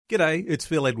G'day, it's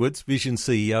Phil Edwards, Vision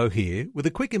CEO here, with a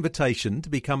quick invitation to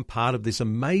become part of this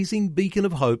amazing beacon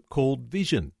of hope called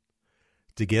Vision.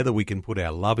 Together we can put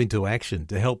our love into action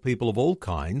to help people of all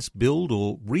kinds build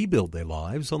or rebuild their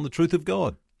lives on the truth of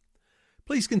God.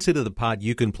 Please consider the part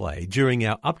you can play during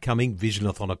our upcoming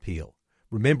Visionathon appeal,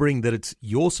 remembering that it's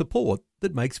your support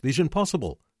that makes Vision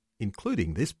possible,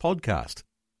 including this podcast.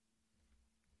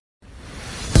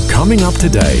 Coming up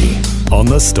today on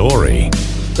The Story.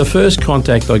 The first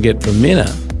contact I get from Mina,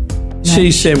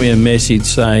 she sent me a message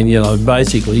saying,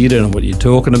 basically, you don't know what you're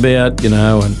talking about,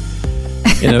 and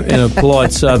in a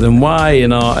polite southern way.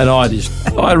 And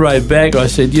I wrote back, I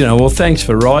said, well, thanks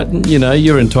for writing.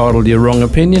 You're entitled to your wrong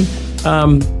opinion.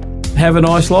 Have a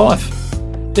nice life.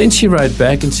 Then she wrote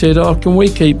back and said, can we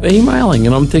keep emailing?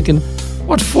 And I'm thinking,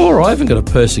 what for? I haven't got a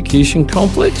persecution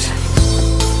complex.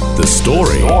 The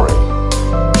Story.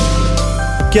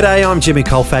 G'day, I'm Jimmy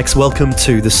Colfax. Welcome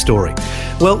to The Story.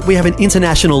 Well, we have an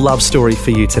international love story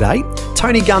for you today.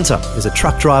 Tony Gunter is a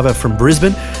truck driver from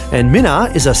Brisbane, and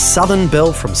Mina is a Southern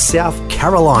belle from South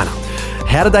Carolina.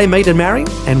 How did they meet and marry,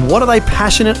 and what are they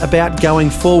passionate about going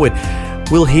forward?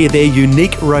 We'll hear their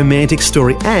unique romantic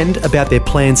story and about their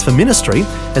plans for ministry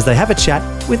as they have a chat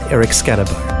with Eric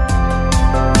Scatterbo.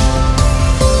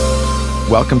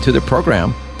 Welcome to the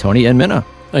program, Tony and Mina.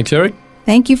 Thanks, Eric.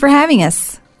 Thank you for having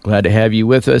us. Glad to have you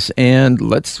with us, and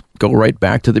let's go right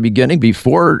back to the beginning.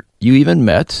 Before you even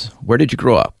met, where did you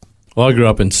grow up? Well, I grew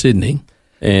up in Sydney,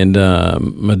 and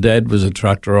my dad was a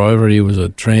truck driver. He was a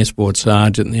transport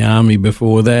sergeant in the Army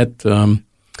before that,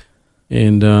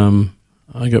 and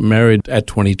I got married at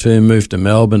 22, moved to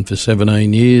Melbourne for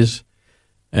 17 years,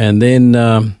 and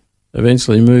then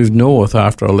eventually moved north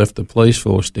after I left the police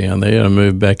force down there. I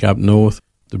moved back up north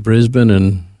to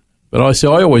Brisbane, but I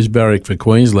always barracked for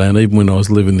Queensland, even when I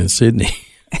was living in Sydney.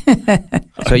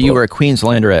 So you were a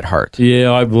Queenslander at heart?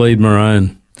 Yeah, I bleed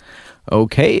maroon.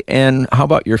 Okay, and how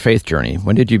about your faith journey?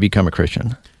 When did you become a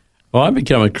Christian? Well, I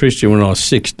became a Christian when I was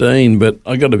 16, but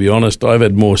I got to be honest, I've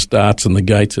had more starts in the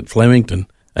gates at Flemington.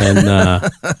 And, there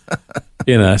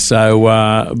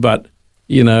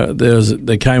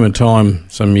came a time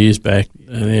some years back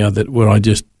where I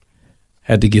just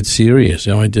had to get serious.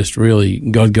 God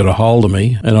got a hold of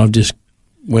me, and I just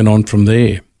went on from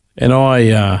there. And I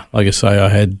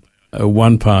had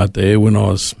one part there when I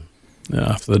was,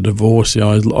 after the divorce,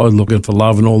 I was looking for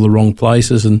love in all the wrong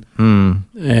places, and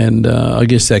I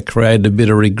guess that created a bit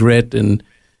of regret, and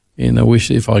I wish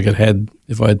if I had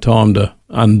time to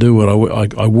undo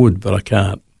it, I would, but I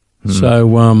can't. So,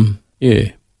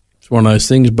 it's one of those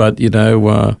things, but,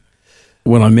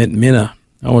 when I met Mina,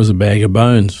 I was a bag of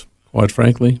bones, quite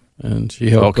frankly, and she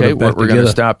helped put it back together. We're going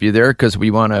to stop you there because we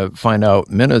want to find out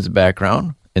Mina's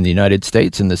background in the United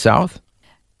States, in the South.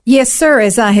 Yes, sir,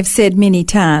 as I have said many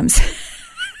times.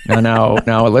 Now,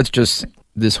 let's just,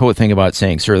 this whole thing about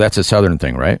saying sir, that's a Southern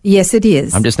thing, right? Yes, it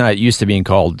is. I'm just not used to being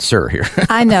called sir here.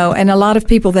 I know, and a lot of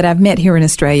people that I've met here in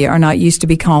Australia are not used to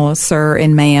be called sir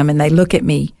and ma'am, and they look at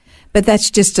me. But that's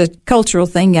just a cultural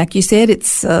thing. Like you said,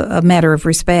 it's a matter of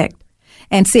respect.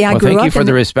 And see, I grew up. Thank you for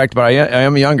the respect, but I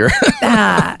am younger.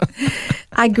 I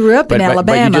grew up in Alabama.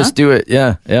 But you just do it,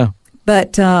 yeah.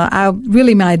 But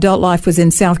my adult life was in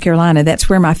South Carolina. That's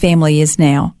where my family is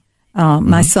now.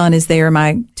 My son is there.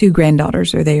 My two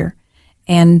granddaughters are there.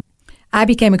 And I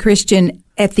became a Christian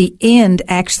at the end,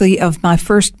 actually, of my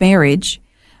first marriage.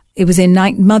 It was in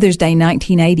Mother's Day,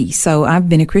 1980. So I've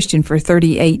been a Christian for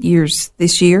 38 years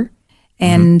this year.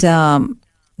 And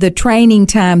the training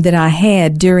time that I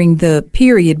had during the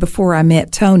period before I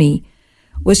met Tony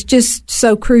was just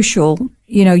so crucial.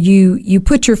 You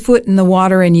put your foot in the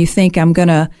water and you think, I'm going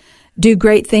to do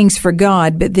great things for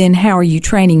God, but then how are you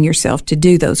training yourself to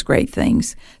do those great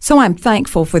things? So I'm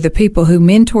thankful for the people who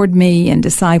mentored me and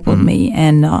discipled me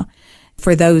and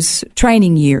for those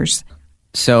training years.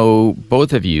 So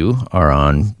both of you are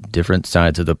on different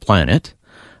sides of the planet.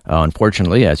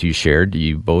 Unfortunately, as you shared,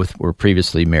 you both were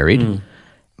previously married,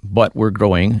 but were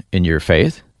growing in your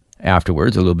faith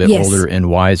afterwards, a little bit older and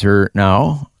wiser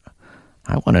now.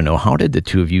 I want to know, how did the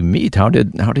two of you meet? How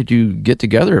did you get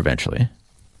together eventually?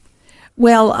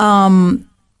 Well,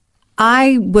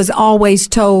 I was always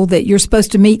told that you're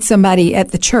supposed to meet somebody at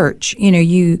the church.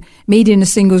 You meet in a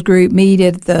singles group, meet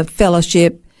at the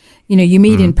fellowship, you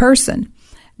meet in person.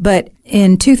 But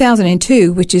in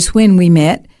 2002, which is when we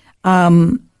met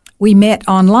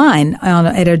online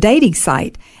at a dating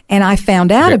site, and I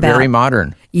found out about... Very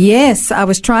modern. Yes, I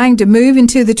was trying to move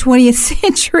into the 20th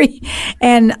century,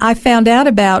 and I found out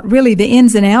about really the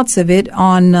ins and outs of it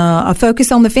on a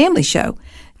Focus on the Family show.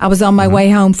 I was on my way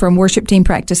home from worship team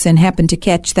practice and happened to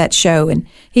catch that show. And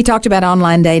he talked about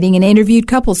online dating and interviewed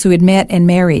couples who had met and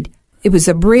married. It was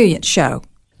a brilliant show.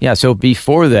 Yeah, so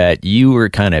before that, you were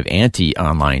kind of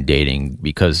anti-online dating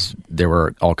because there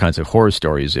were all kinds of horror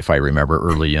stories, if I remember,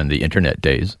 early in the internet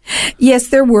days. Yes,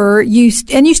 there were. You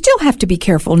still have to be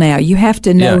careful now. You have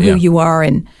to know who you are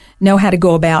and know how to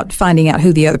go about finding out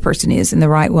who the other person is in the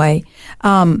right way.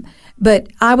 But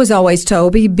I was always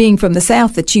told, being from the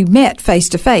South, that you met face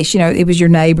to face. You know, it was your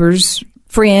neighbor's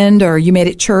friend, or you met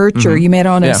at church, or you met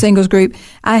on a singles group.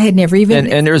 I had never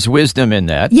even... And there's wisdom in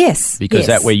that. Yes. Because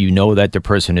that way you know that the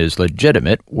person is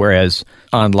legitimate, whereas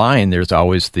online there's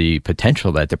always the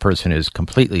potential that the person is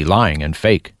completely lying and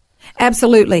fake.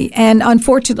 Absolutely. And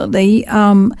unfortunately,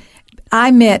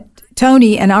 I met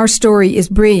Tony, and our story is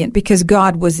brilliant because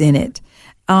God was in it.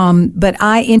 But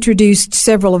I introduced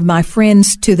several of my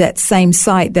friends to that same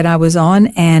site that I was on,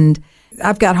 and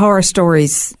I've got horror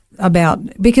stories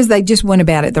because they just went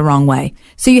about it the wrong way.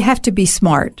 So you have to be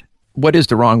smart. What is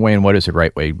the wrong way and what is the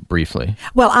right way, briefly?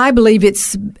 Well, I believe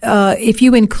it's if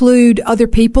you include other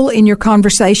people in your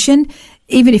conversation,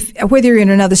 even whether you're in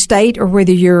another state or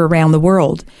whether you're around the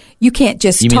world, you can't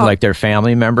just You mean like their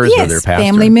family members or their pastor?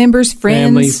 Family members,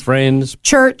 friends.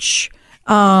 Church,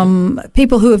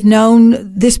 people who have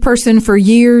known this person for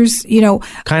years,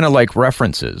 Kind of like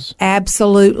references.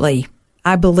 Absolutely.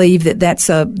 I believe that's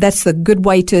the good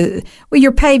way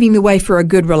you're paving the way for a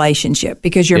good relationship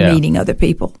because you're meeting other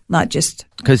people, not just...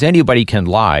 Because anybody can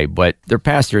lie, but their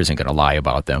pastor isn't going to lie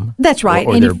about them. That's right.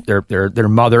 Or their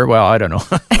mother, well, I don't know.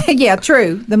 Yeah,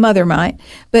 true. The mother might.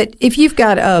 But if you've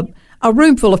got a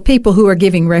room full of people who are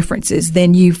giving references,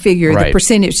 then you figure the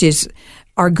percentages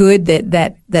are good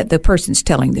that the person's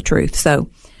telling the truth. So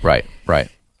Right.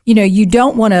 You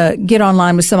don't want to get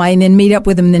online with somebody and then meet up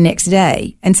with them the next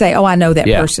day and say, oh, I know that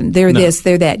person. They're this,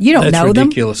 they're that. You don't know them.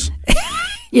 That's ridiculous.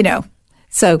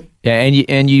 So. Yeah,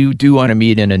 and you do want to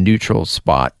meet in a neutral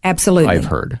spot. Absolutely. I've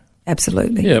heard.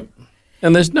 Absolutely. Yep.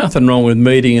 And there's nothing wrong with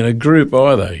meeting in a group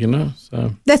either,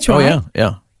 So. That's right. Oh,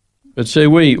 yeah. But see,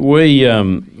 we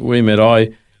met,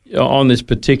 on this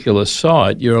particular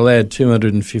site, you're allowed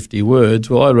 250 words.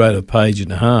 Well, I wrote a page and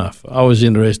a half. I was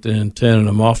interested in turning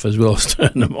them off as well as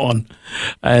turning them on.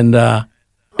 And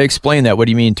explain that. What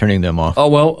do you mean turning them off? Oh,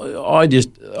 well,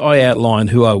 I outlined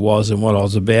who I was and what I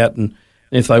was about. And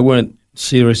if they weren't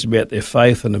serious about their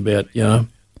faith and about,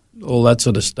 all that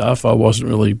sort of stuff, I wasn't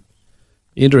really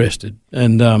interested.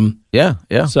 And so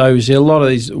you see a lot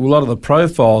of the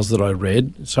profiles that I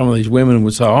read, some of these women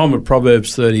would say, I'm a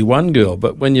Proverbs 31 girl,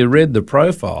 but when you read the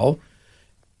profile,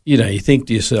 you think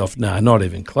to yourself, no, not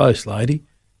even close, lady.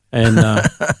 And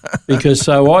because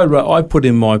I put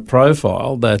in my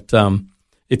profile that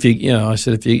if you're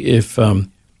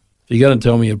going to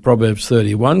tell me you're a Proverbs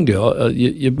 31 girl,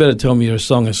 you better tell me you're a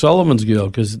Song of Solomon's girl,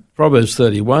 because Proverbs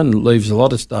 31 leaves a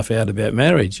lot of stuff out about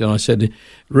marriage. And I said,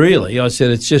 really? I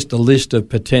said, it's just a list of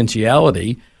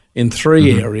potentiality in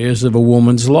three areas of a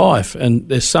woman's life. And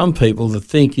there's some people that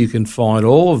think you can find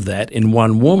all of that in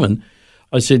one woman.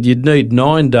 I said, you'd need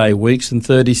 9-day weeks and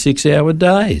 36-hour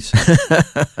days.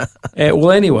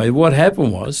 Well, anyway, what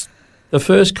happened was the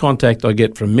first contact I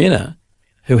get from Mina,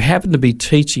 who happened to be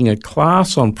teaching a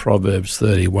class on Proverbs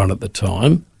 31 at the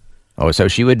time. Oh, so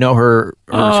she would know her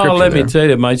scripture let there. me tell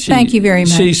you, mate. Thank you very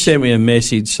much. She sent me a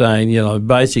message saying,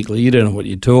 basically, you don't know what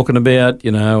you're talking about,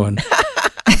 and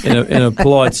in a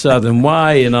polite Southern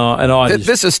way, and I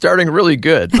This is starting really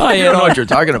good. Oh, yeah, you don't know what you're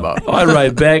talking about. I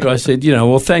wrote back. I said,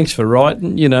 well, thanks for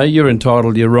writing. You're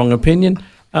entitled to your wrong opinion.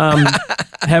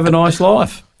 Have a nice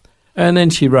life. And then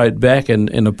she wrote back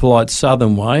in a polite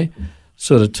Southern way,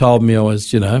 sort of told me I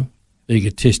was,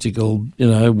 egotistical,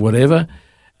 whatever.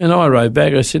 And I wrote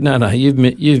back, I said, no,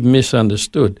 you've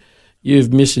misunderstood.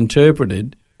 You've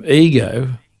misinterpreted ego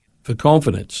for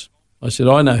confidence. I said,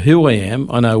 I know who I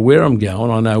am, I know where I'm going,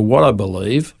 I know what I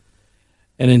believe.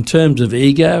 And in terms of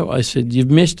ego, I said, you've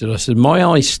missed it. I said, my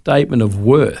only statement of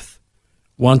worth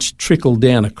once trickled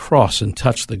down across and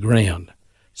touched the ground.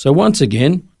 So once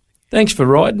again, thanks for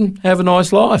writing. Have a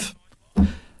nice life.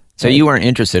 So you weren't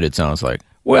interested, it sounds like.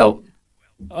 Well,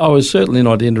 I was certainly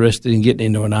not interested in getting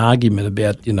into an argument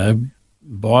about,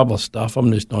 Bible stuff.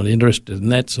 I'm just not interested in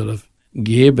that sort of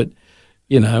gear. But,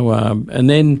 and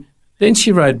then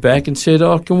she wrote back and said,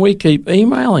 oh, can we keep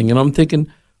emailing? And I'm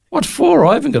thinking, what for?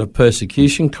 I haven't got a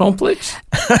persecution complex.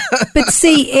 But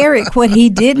see, Eric, what he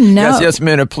didn't know. Yes,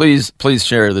 Mina, please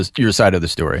share your side of the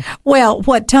story. Well,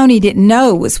 what Tony didn't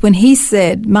know was when he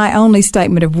said, my only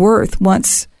statement of worth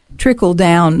once trickled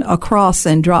down across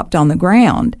and dropped on the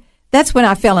ground, that's when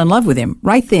I fell in love with him,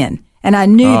 right then. And I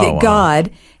knew that God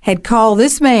had called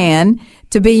this man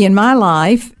to be in my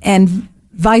life and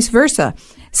vice versa.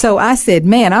 So I said,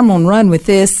 man, I'm going to run with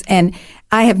this. And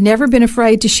I have never been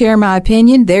afraid to share my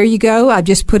opinion. There you go. I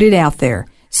just put it out there.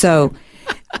 So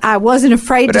I wasn't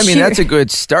afraid But to I mean, share. that's a good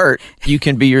start. You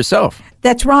can be yourself.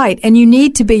 That's right. And you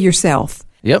need to be yourself.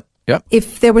 Yep.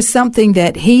 If there was something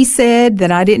that he said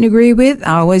that I didn't agree with,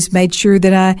 I always made sure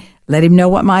that I let him know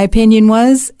what my opinion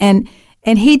was. And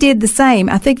he did the same.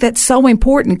 I think that's so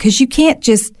important because you can't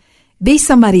just be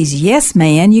somebody's yes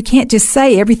man. You can't just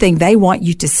say everything they want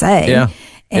you to say.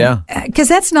 Yeah. Because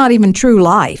that's not even true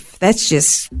life.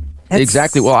 That's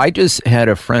Exactly. Well, I just had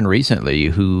a friend recently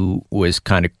who was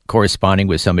kind of corresponding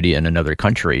with somebody in another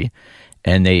country,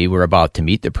 and they were about to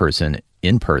meet the person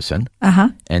in person. Uh-huh.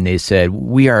 And they said,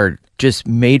 we are just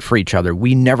made for each other.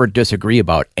 We never disagree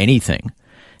about anything.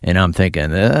 And I'm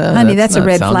thinking, honey, that's a not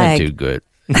red sounding flag. too good.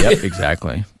 Yep,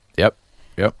 exactly. Yep.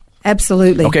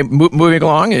 Absolutely. Okay, moving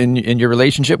along in your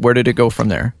relationship, where did it go from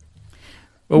there?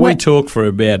 Well, we talked for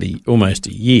about almost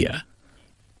a year,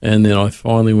 and then I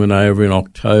finally went over in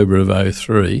October of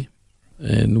 2003,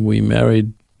 and we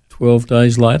married 12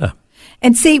 days later.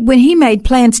 And see, when he made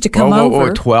plans to come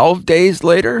over. 12 days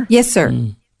later? Yes, sir.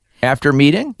 After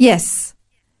meeting? Yes.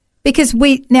 Because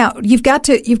you've got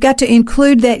to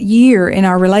include that year in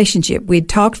our relationship. We'd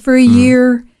talked for a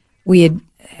year. We had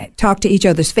talked to each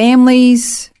other's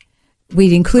families.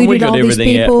 We'd included all these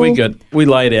people. We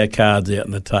laid our cards out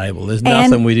on the table. There's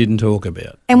nothing we didn't talk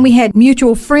about. And we had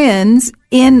mutual friends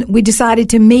we decided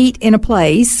to meet in a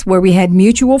place where we had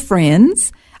mutual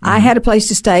friends. I had a place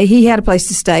to stay. He had a place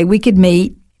to stay. We could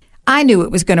meet. I knew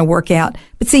it was going to work out.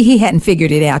 But see, he hadn't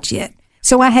figured it out yet.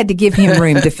 So I had to give him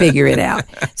room to figure it out.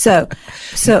 So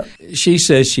She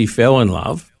says she fell in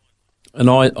love, and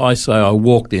I say I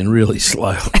walked in really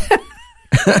slow.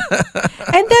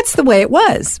 and that's the way it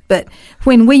was. But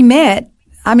when we met,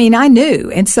 I mean, I knew.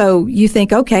 And so you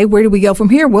think, okay, where do we go from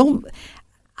here? Well,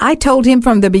 I told him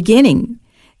from the beginning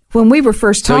when we were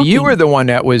first talking. So you were the one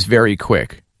that was very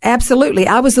quick. Absolutely.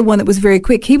 I was the one that was very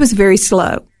quick. He was very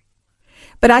slow.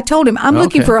 But I told him, I'm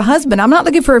looking for a husband. I'm not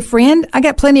looking for a friend. I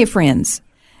got plenty of friends.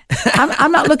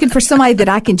 I'm not looking for somebody that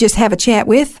I can just have a chat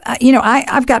with.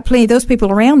 I've got plenty of those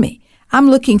people around me. I'm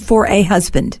looking for a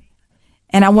husband.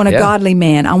 And I want a godly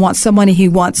man. I want someone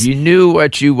who wants... You knew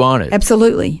what you wanted.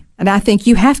 Absolutely. And I think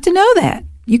you have to know that.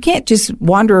 You can't just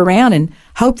wander around and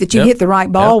hope that you hit the right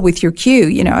ball with your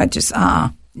cue. Nah.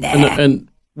 And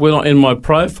well, in my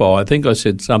profile, I think I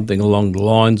said something along the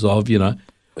lines of,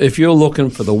 if you're looking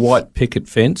for the white picket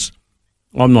fence,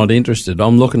 I'm not interested.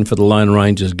 I'm looking for the Lone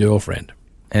Ranger's girlfriend.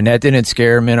 And that didn't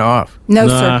scare Mina off? No,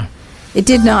 sir. It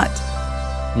did not.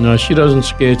 No, she doesn't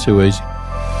scare too easy.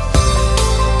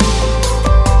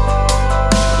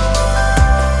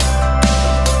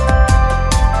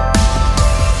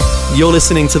 You're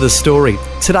listening to The Story.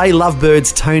 Today,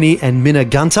 lovebirds Tony and Mina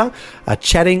Gunter are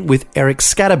chatting with Eric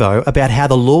Scatterbo about how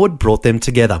the Lord brought them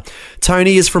together.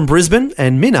 Tony is from Brisbane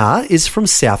and Mina is from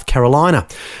South Carolina.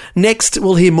 Next,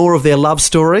 we'll hear more of their love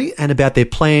story and about their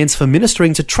plans for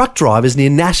ministering to truck drivers near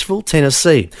Nashville,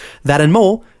 Tennessee. That and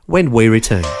more when we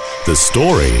return. The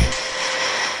Story.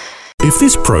 If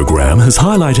this program has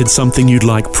highlighted something you'd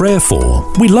like prayer for,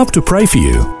 we'd love to pray for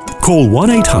you. Call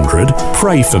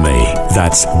 1-800-PRAY-FOR-ME.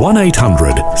 That's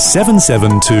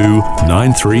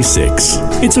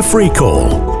 1-800-772-936. It's a free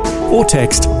call. Or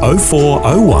text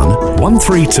 0401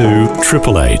 132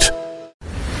 888.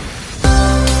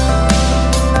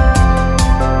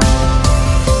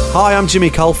 Hi, I'm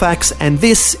Jimmy Colfax, and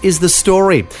this is The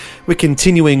Story. We're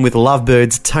continuing with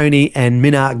lovebirds Tony and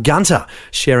Mina Gunter,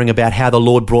 sharing about how the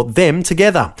Lord brought them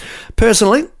together.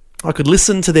 Personally, I could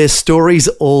listen to their stories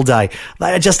all day.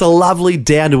 They are just a lovely,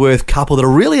 down-to-earth couple that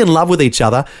are really in love with each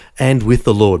other and with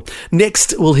the Lord.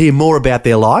 Next, we'll hear more about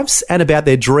their lives and about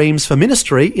their dreams for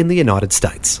ministry in the United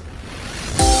States.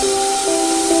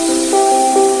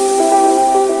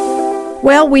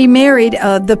 Well, we married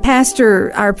the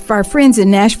pastor. Our friends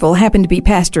in Nashville happened to be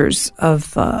pastors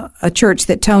of a church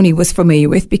that Tony was familiar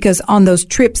with, because on those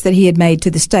trips that he had made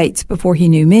to the States before he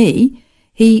knew me,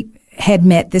 he had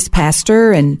met this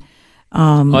pastor and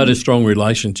I had a strong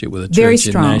relationship with a very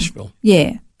church strong. in Nashville.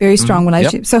 Yeah, very strong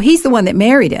relationship. Yep. So he's the one that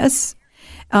married us.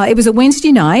 It was a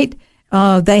Wednesday night.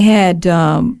 They had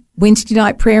Wednesday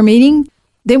night prayer meeting.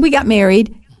 Then we got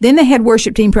married. Then they had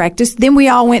worship team practice. Then we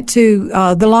all went to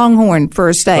the Longhorn for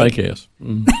a steak. Steakhouse.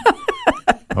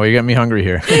 Oh, you got me hungry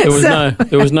here. There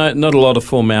was not a lot of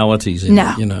formalities in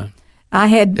it, I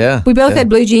had. We both had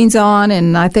blue jeans on,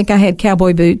 and I think I had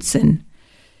cowboy boots, and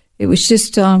it was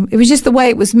just the way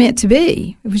it was meant to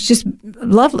be. It was just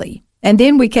lovely. And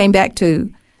then we came back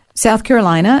to South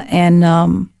Carolina,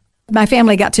 and my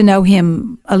family got to know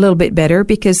him a little bit better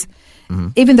because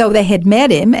even though they had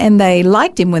met him and they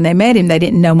liked him when they met him, they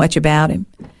didn't know much about him.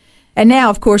 And now,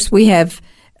 of course, we have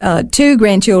 2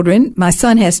 grandchildren. My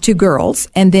son has 2 girls,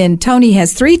 and then Tony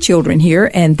has 3 children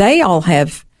here, and they all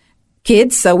have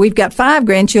kids. So we've got 5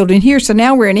 grandchildren here. So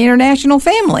now we're an international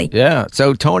family. Yeah.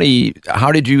 So, Tony,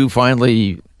 how did you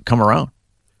finally come around?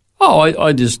 Oh,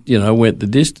 I just, went the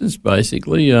distance,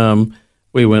 basically.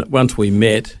 We went, once we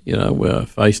met, we're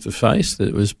face to face.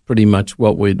 It was pretty much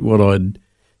what I'd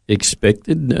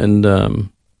expected. And,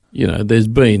 there's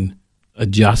been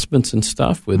adjustments and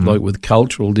stuff with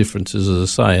cultural differences,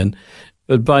 as I say.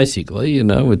 But basically,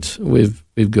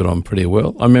 we've got on pretty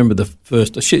well. I remember the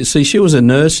first, she was a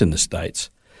nurse in the States.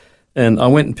 And I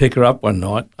went and picked her up one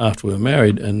night after we were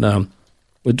married. And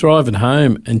we're driving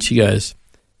home and she goes,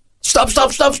 "Stop,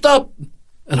 stop, stop, stop."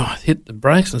 And I hit the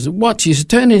brakes. I said, "What?" She said,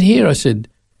 "Turn in here." I said,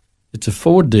 "It's a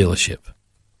Ford dealership."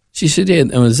 She said, "Yeah."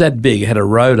 And it was that big. It had a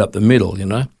road up the middle,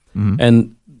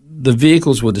 And the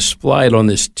vehicles were displayed on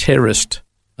this terraced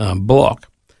block.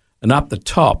 And up the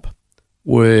top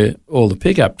were all the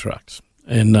pickup trucks.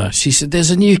 And she said,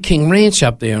 "There's a new King Ranch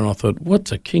up there." And I thought,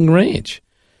 "What's a King Ranch?"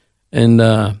 And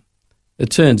it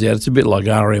turns out it's a bit like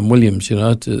R.M. Williams,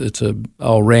 It's a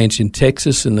old ranch in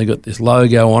Texas, and they got this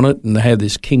logo on it, and they have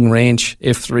this King Ranch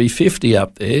F-350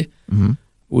 up there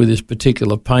with this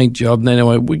particular paint job. And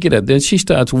anyway, we get out there, and she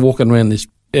starts walking around this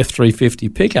F-350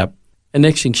 pickup, and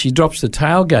next thing she drops the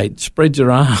tailgate, spreads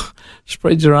her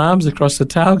arms across the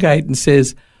tailgate, and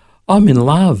says, "I'm in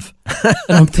love."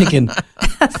 And I'm thinking,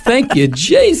 thank you,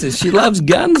 Jesus. She loves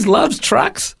guns, loves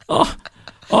trucks. Oh,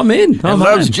 I'm in. And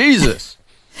loves Jesus.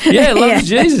 Yeah, loves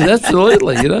Jesus,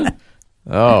 absolutely, Oh,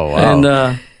 wow.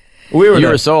 And we were you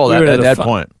were sold at that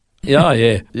point. Yeah,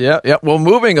 yeah. Yeah. Well,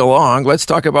 moving along, let's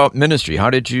talk about ministry. How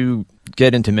did you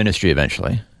get into ministry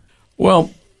eventually?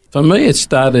 Well, for me, it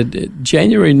started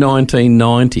January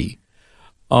 1990.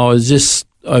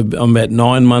 I'm about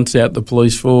 9 months out the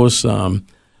police force.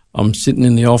 I'm sitting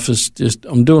in the office,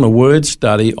 I'm doing a word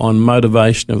study on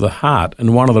motivation of the heart,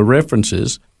 and one of the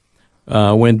references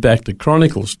went back to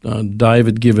Chronicles.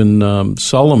 David given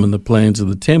Solomon the plans of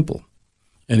the temple,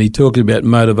 and he talked about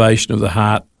motivation of the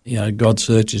heart. God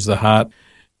searches the heart,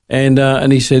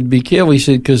 and he said, "Be careful."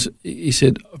 He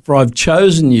said, "For I've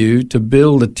chosen you to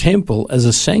build a temple as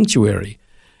a sanctuary."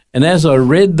 And as I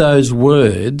read those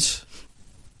words,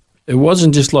 it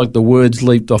wasn't just like the words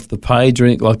leaped off the page or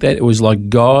anything like that. It was like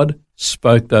God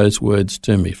spoke those words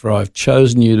to me. "For I've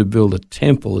chosen you to build a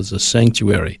temple as a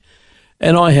sanctuary."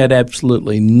 And I had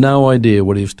absolutely no idea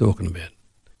what he was talking about.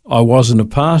 I wasn't a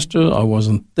pastor. I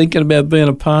wasn't thinking about being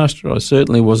a pastor. I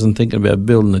certainly wasn't thinking about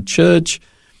building a church.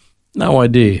 No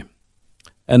idea.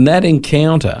 And that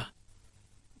encounter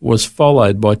was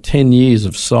followed by 10 years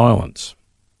of silence.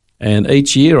 And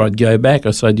each year I'd go back.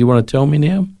 I'd say, "Do you want to tell me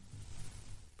now?"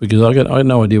 Because I had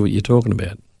no idea what you're talking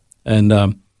about. And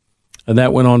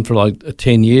that went on for like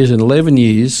 10 years. And 11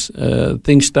 years,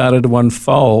 things started to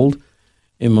unfold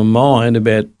in my mind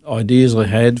about ideas I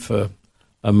had for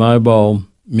a mobile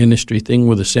ministry thing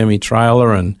with a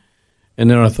semi-trailer, and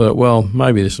then I thought, well,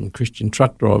 maybe there's some Christian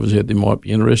truck drivers out there might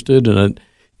be interested, and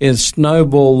it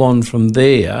snowballed on from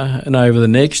there, and over the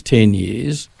next 10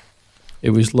 years,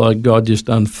 it was like God just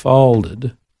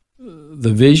unfolded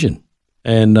the vision.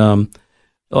 And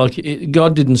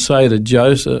God didn't say to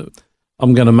Joseph,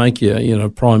 "I'm going to make you,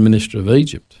 Prime Minister of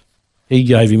Egypt." He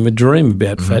gave him a dream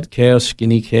about fat cows,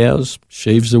 skinny cows,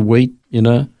 sheaves of wheat,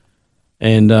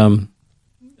 and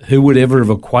who would ever have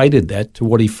equated that to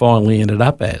what he finally ended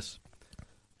up as?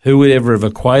 Who would ever have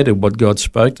equated what God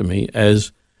spoke to me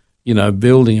as,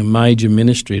 building a major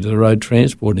ministry to the road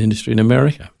transport industry in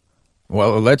America?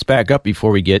 Well, let's back up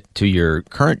before we get to your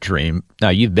current dream. Now,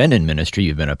 you've been in ministry.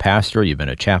 You've been a pastor. You've been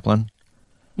a chaplain.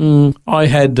 I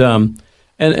had...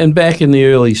 And back in the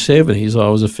early 70s, I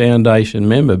was a foundation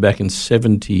member. Back in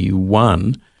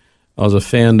 71, I was a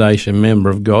foundation member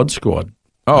of God Squad.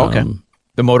 Oh, okay.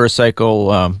 The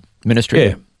motorcycle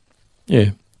ministry?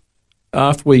 Yeah.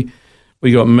 After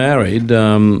we got married,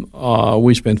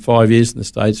 we spent 5 years in the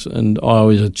States, and I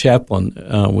was a chaplain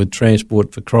with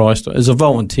Transport for Christ as a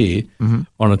volunteer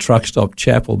on a truck stop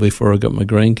chapel before I got my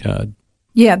green card.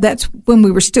 Yeah, that's when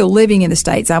we were still living in the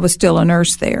States. I was still a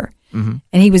nurse there. And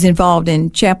he was involved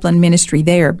in chaplain ministry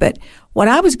there. But what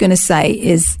I was going to say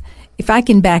is, if I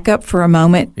can back up for a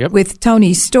moment with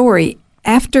Tony's story,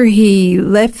 after he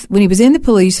left, when he was in the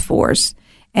police force,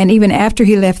 and even after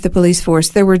he left the police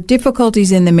force, there were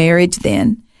difficulties in the marriage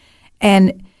then.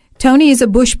 And Tony is a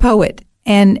bush poet,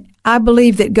 and I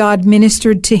believe that God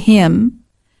ministered to him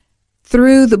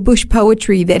through the bush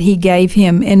poetry that he gave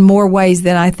him in more ways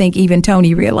than I think even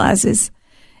Tony realizes.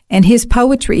 And his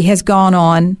poetry has gone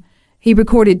on. He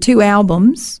recorded 2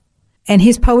 albums, and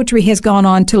his poetry has gone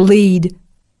on to lead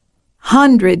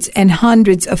hundreds and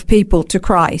hundreds of people to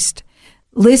Christ,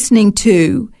 listening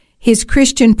to his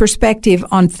Christian perspective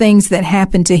on things that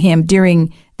happened to him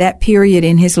during that period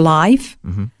in his life.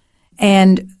 Mm-hmm.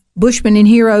 And Bushmen and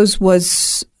Heroes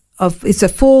it's a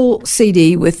full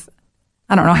CD with,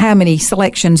 I don't know how many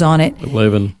selections on it.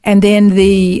 11. And then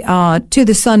the To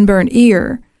the Sunburnt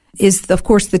Ear is, of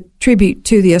course, the tribute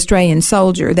to the Australian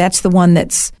soldier. That's the one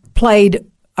that's played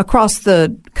across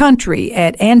the country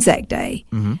at Anzac Day.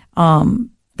 Mm-hmm.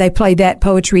 They play that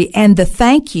poetry, and the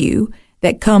thank you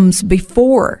that comes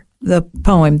before the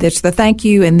poem. That's the thank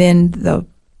you and then the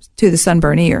To the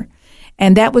Sunburnt Ear.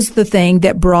 And that was the thing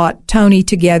that brought Tony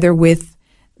together with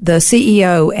the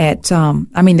CEO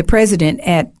the president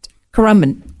at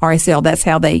Currumbin RSL. That's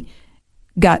how they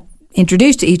got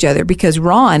introduced to each other, because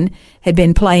Ron had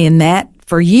been playing that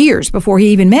for years before he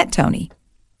even met Tony.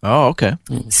 Oh, okay.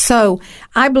 So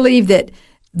I believe that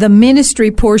the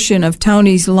ministry portion of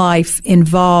Tony's life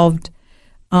involved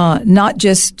not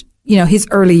just, his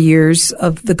early years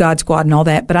of the God Squad and all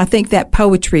that, but I think that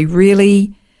poetry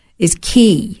really is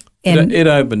key. And it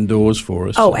opened doors for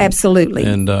us. Oh, absolutely.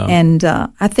 And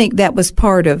I think that was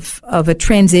part of a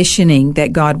transitioning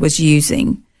that God was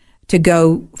using to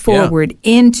go forward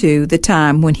into the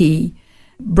time when he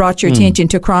brought your attention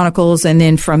to Chronicles, and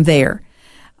then from there.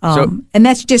 And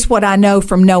that's just what I know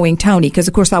from knowing Tony, because,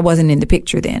 of course, I wasn't in the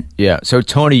picture then. Yeah. So,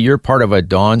 Tony, you're part of a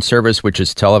dawn service, which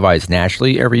is televised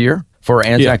nationally every year for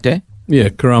Anzac Day? Yeah,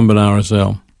 Currumbin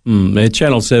RSL. They're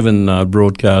Channel 7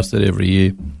 broadcast it every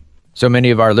year. So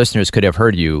many of our listeners could have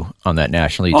heard you on that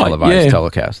nationally televised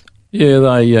telecast.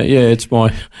 Yeah, it's my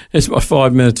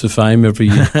 5 minutes of fame every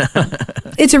year.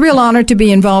 It's a real honor to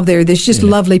be involved there. There's just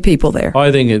lovely people there.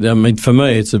 I think for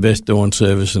me, it's the best dawn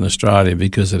service in Australia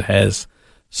because it has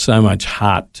so much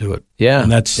heart to it. Yeah,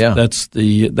 and that's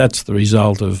the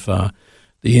result of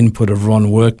the input of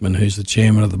Ron Workman, who's the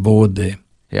chairman of the board there.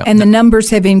 Yeah, and the numbers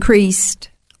have increased.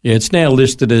 Yeah, it's now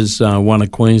listed as one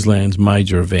of Queensland's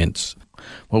major events.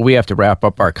 Well, we have to wrap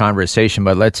up our conversation,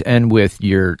 but let's end with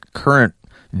your current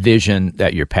vision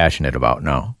that you're passionate about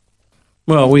now.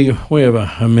 Well, we have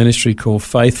a ministry called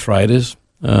Faith Freighters.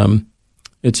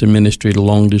 It's a ministry to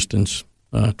long-distance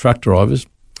truck drivers.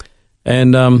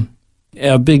 And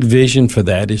our big vision for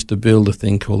that is to build a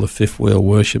thing called the Fifth Wheel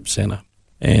Worship Centre.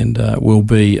 And it will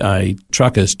be a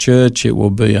truckers' church. It will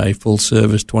be a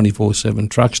full-service 24/7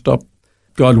 truck stop.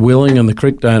 God willing, and the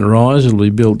creek don't rise, it'll be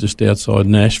built just outside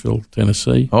Nashville,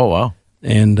 Tennessee. Oh, wow.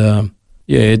 And,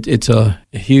 it's a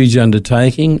huge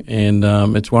undertaking, and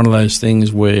it's one of those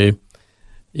things where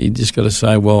you just got to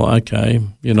say, well, okay,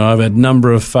 I've had a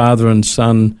number of father and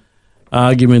son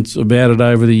arguments about it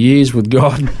over the years with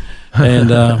God,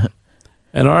 and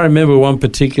I remember one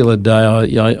particular day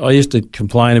I used to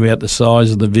complain about the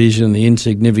size of the vision, the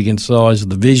insignificant size of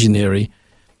the visionary.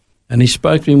 And he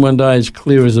spoke to me one day as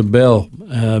clear as a bell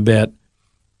about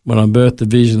when I birthed the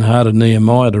vision heart of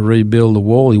Nehemiah to rebuild the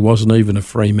wall. He wasn't even a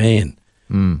free man.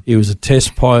 Mm. He was a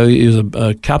test pilot. He was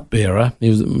a cupbearer. He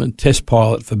was a test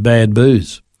pilot for bad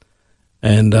booze.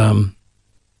 And,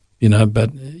 but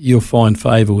you'll find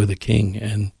favour with a king.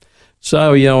 And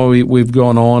so, we've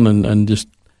gone on and just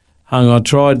hung. I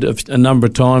tried a number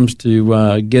of times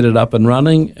to get it up and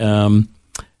running.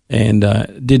 And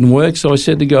it didn't work, so I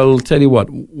said to God, I'll tell you what,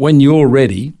 when you're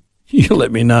ready, you let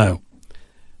me know.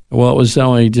 Well, it was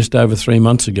only just over 3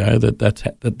 months ago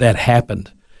that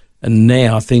happened, and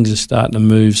now things are starting to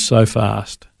move so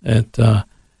fast. And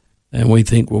we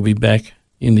think we'll be back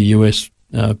in the US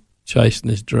chasing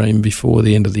this dream before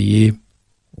the end of the year.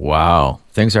 Wow.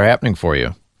 Things are happening for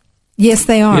you. Yes,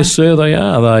 they are. Yes, sir, they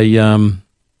are.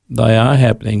 They are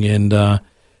happening, and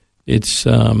it's...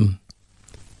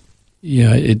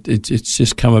 it's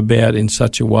just come about in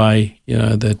such a way,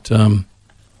 that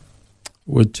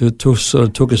sort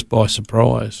of took us by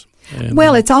surprise. And,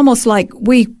 well, it's almost like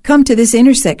we come to this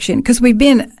intersection because we've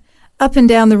been up and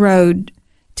down the road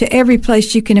to every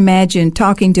place you can imagine,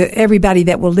 talking to everybody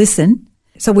that will listen.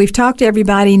 So we've talked to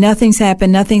everybody, nothing's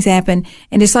happened,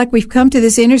 and it's like we've come to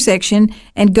this intersection,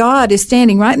 and God is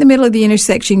standing right in the middle of the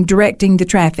intersection directing the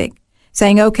traffic,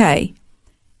 saying, okay,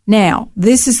 now,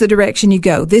 this is the direction you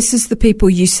go. This is the people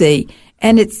you see.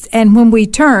 And when we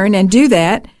turn and do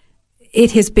that,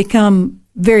 it has become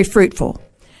very fruitful.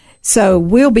 So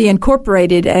we'll be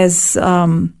incorporated as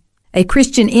a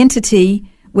Christian entity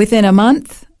within a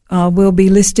month. We'll be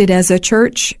listed as a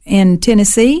church in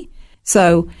Tennessee.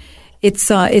 So it's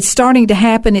starting to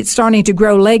happen. It's starting to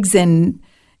grow legs and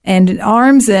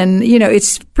arms, and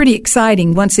it's pretty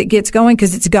exciting once it gets going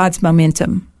because it's God's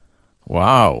momentum.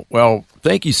 Wow. Well,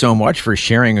 thank you so much for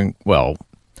sharing,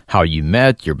 how you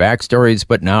met, your backstories,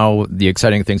 but now the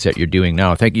exciting things that you're doing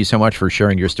now. Thank you so much for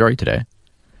sharing your story today.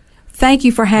 Thank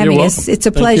you for having us. It's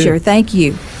a pleasure. Thank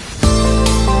you.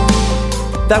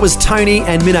 That was Tony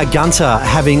and Mina Gunter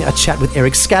having a chat with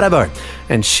Eric Scatterbo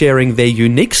and sharing their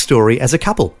unique story as a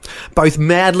couple, both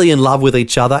madly in love with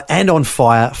each other and on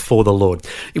fire for the Lord.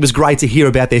 It was great to hear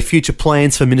about their future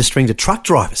plans for ministering to truck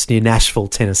drivers near Nashville,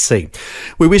 Tennessee.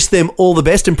 We wish them all the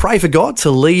best and pray for God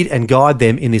to lead and guide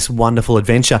them in this wonderful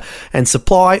adventure and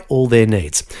supply all their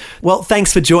needs. Well,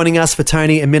 thanks for joining us for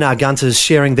Tony and Mina Gunter's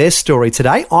sharing their story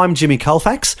today. I'm Jimmy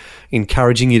Colfax,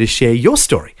 encouraging you to share your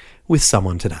story with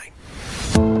someone today.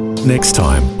 Next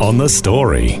time on The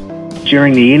Story.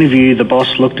 During the interview, the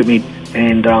boss looked at me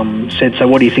and said, "So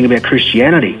what do you think about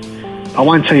Christianity?" I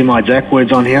won't tell you my exact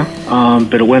words on here,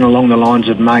 but it went along the lines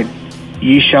of, "Mate,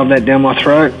 you shove that down my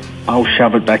throat, I'll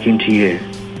shove it back into you."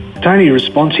 Tony's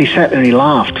response, he sat and he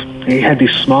laughed. He had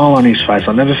this smile on his face.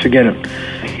 I'll never forget it.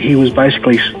 He was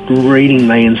basically reading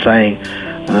me and saying,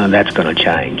 "That's going to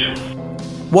change."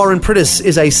 Warren Prittis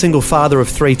is a single father of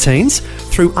 3 teens.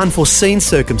 Through unforeseen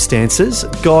circumstances,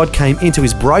 God came into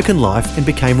his broken life and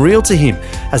became real to him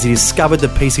as he discovered the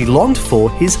peace he longed for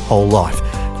his whole life.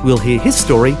 We'll hear his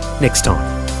story next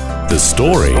time. The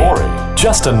Story.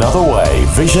 Just another way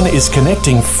Vision is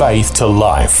connecting faith to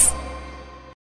life.